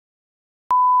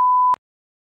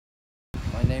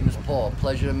Paul.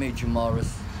 Pleasure to meet you,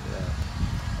 Morris.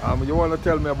 Yeah. You want to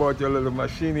tell me about your little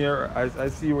machine here? I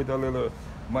see you with a little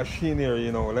machine here,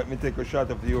 you know. Let me take a shot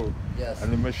of you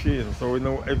and the machine so we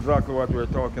know exactly what we're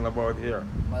talking about here.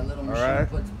 My little machine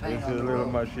puts paint on the road. This is a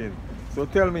little machine. So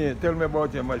tell me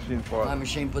about your machine, Paul. My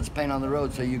machine puts paint on the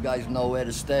road so you guys know where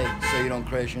to stay, so you don't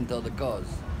crash into other cars.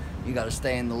 You got to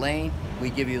stay in the lane. We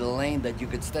give you the lane that you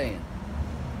could stay in.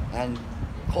 And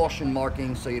caution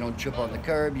markings so you don't trip on the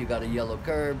curb. You got a yellow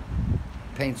curb.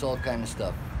 Paints all kind of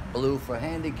stuff. Blue for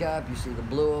handicap. You see the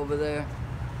blue over there.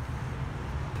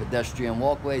 Pedestrian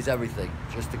walkways, everything.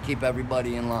 Just to keep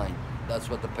everybody in line. That's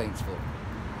what the paint's for.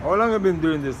 How long have you been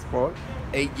doing this, Paul?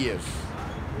 8 years.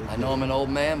 I know I'm an old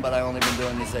man, but I've only been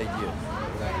doing this 8 years.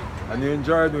 And you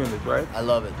enjoy doing it, right? I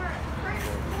love it.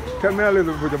 Tell me a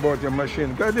little bit about your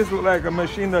machine. Because this looks like a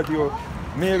machine that you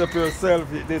made up yourself.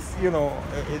 This, you know,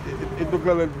 it looks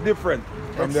a little different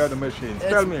from the other machines.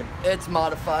 Tell me. It's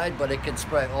modified, but it can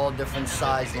spray all different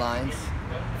size lines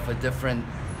for different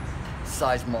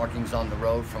size markings on the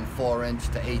road from 4-inch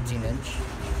to 18-inch.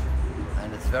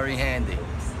 And it's very handy.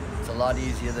 It's a lot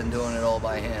easier than doing it all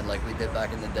by hand like we did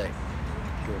back in the day.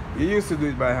 You used to do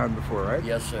it by hand before, right?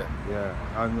 Yes, sir. Yeah,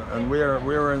 and where?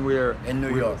 In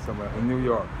New York. Somewhere in New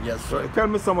York. Yes, sir. So tell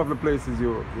me some of the places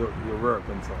you work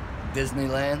and so.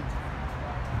 Disneyland.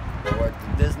 I worked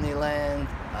in Disneyland.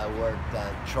 I worked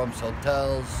at Trump's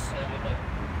Hotels.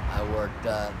 I worked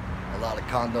at a lot of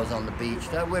condos on the beach.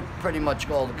 We're pretty much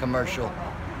all the commercial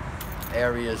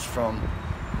areas from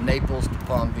Naples to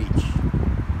Palm Beach.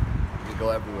 We go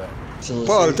everywhere.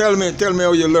 Paul, tell me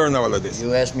how you learn all of this.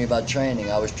 You asked me about training.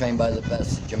 I was trained by the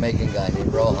best Jamaican guy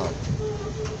named ROHAN.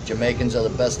 Jamaicans are the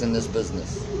best in this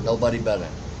business. Nobody better.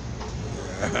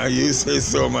 You say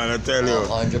so, man, I tell you.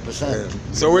 100%. Yeah.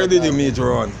 So where did you meet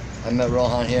Rohan? I met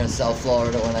Rohan here in South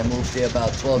Florida when I moved here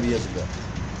about 12 years ago.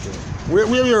 Where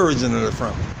are you originally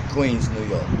from? Queens, New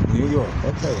York. New York,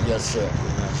 okay. Yes, sir.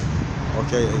 Yeah.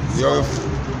 Okay.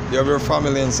 You have your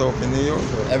family and stuff in New York?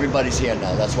 Or? Everybody's here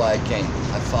now. That's why I came.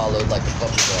 I followed like a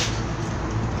puppy dog.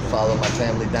 Followed my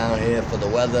family down here for the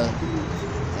weather,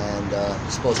 and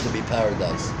it's supposed to be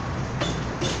paradise.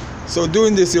 So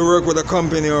doing this, you work with a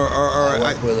company or I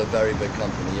work with a very big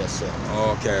company, yes, sir.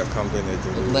 Okay, a company.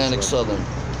 Atlantic Southern.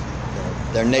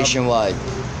 They're nationwide.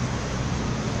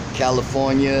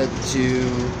 California to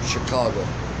Chicago.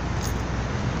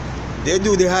 They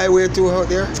do the highway too out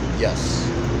there? Yes.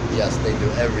 Yes, they do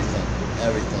everything.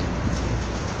 Everything.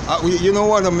 You know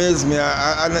what amazed me?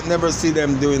 I never see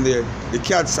them doing the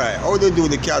cat side. How they do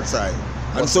the cat side?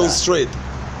 And so straight.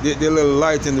 The little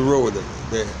light in the road.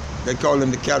 They call them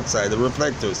the cat side, the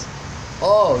reflectors.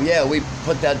 Oh, yeah, we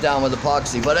put that down with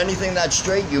epoxy. But anything that's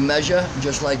straight, you measure,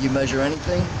 just like you measure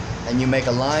anything, and you make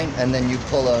a line, and then you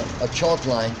pull a chalk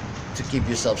line to keep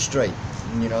yourself straight.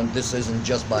 You know, this isn't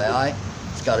just by eye.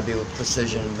 It's got to be with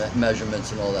precision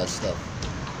measurements and all that stuff.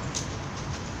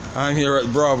 I'm here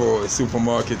at Bravo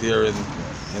supermarket here in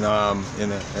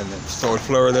South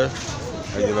Florida.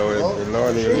 You know, in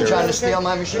Florida. You're trying to steal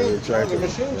my machine?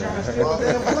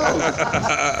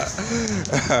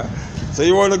 So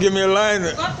you want to give me a line?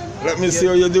 Let me see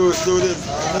how you do this.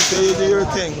 Let me see how you do your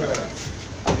thing.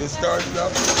 You start it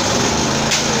up.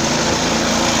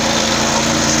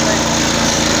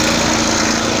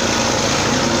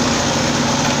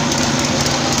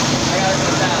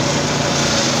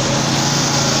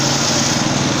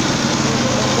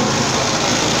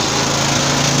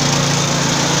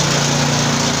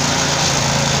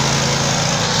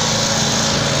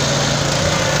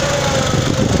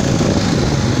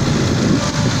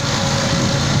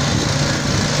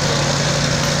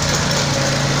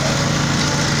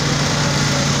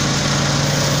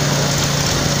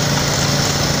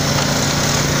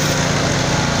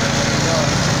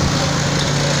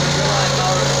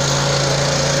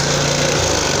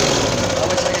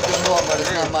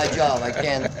 My job. I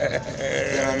can't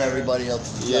get on everybody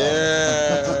else's job.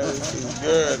 Yeah,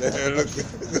 good. Look,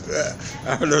 I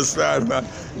understand, man.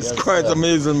 It's quite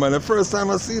amazing, man. The first time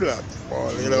I see that,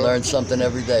 Paul, you know. Learn something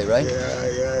every day, right?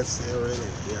 Yes, really,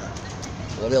 yeah.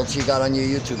 What else you got on your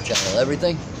YouTube channel?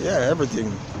 Everything? Yeah,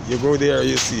 everything. You go there,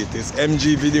 you see it. It's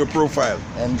MG Video Profile.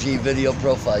 MG Video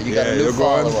Profile. You got a new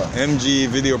follower. MG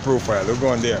Video Profile. Look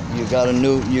on there. You got a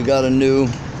new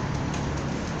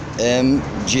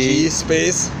MG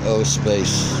space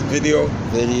video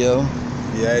VIDEO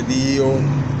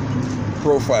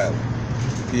Profile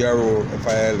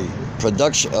PROFILE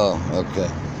production. Oh, okay.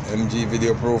 MG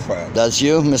Video Profile. That's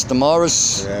you, Mr.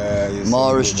 Morris. Yeah,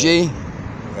 Morris G.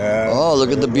 Yeah. Oh,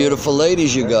 look at the beautiful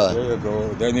ladies you got. There you go.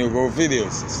 Then you go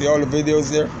videos. See all the videos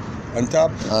there? On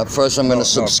top? First, I'm going to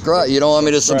subscribe. You don't want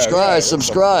me to subscribe? Right.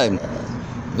 Subscribe.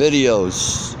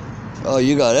 Videos. Oh,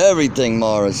 you got everything,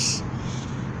 Morris.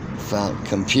 Found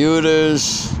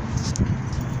computers.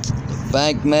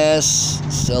 Bank mass.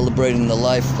 Celebrating the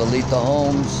life of Alita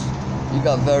Holmes. You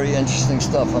got very interesting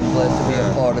stuff. I'm glad to be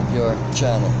a part of your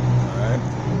channel. All right.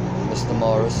 Mr.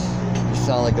 Morris. You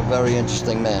sound like a very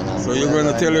interesting man. So you're going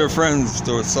to tell your friends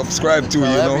to subscribe to you,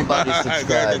 know? Everybody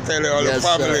subscribe. Tell all the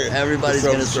family. Everybody's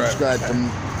going to subscribe to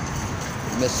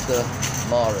Mr.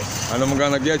 Morris. And I'm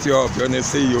going to get you up when I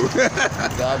see you.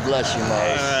 God bless you,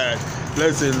 Morris. All right.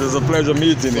 Blessings. It's a pleasure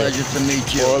meeting you. Pleasure to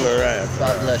meet you. All right.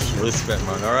 God bless you. Respect,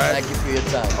 man. All right. Thank you for your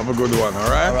time. Have a good one. All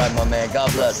right. All right, my man.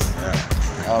 God bless. Yeah.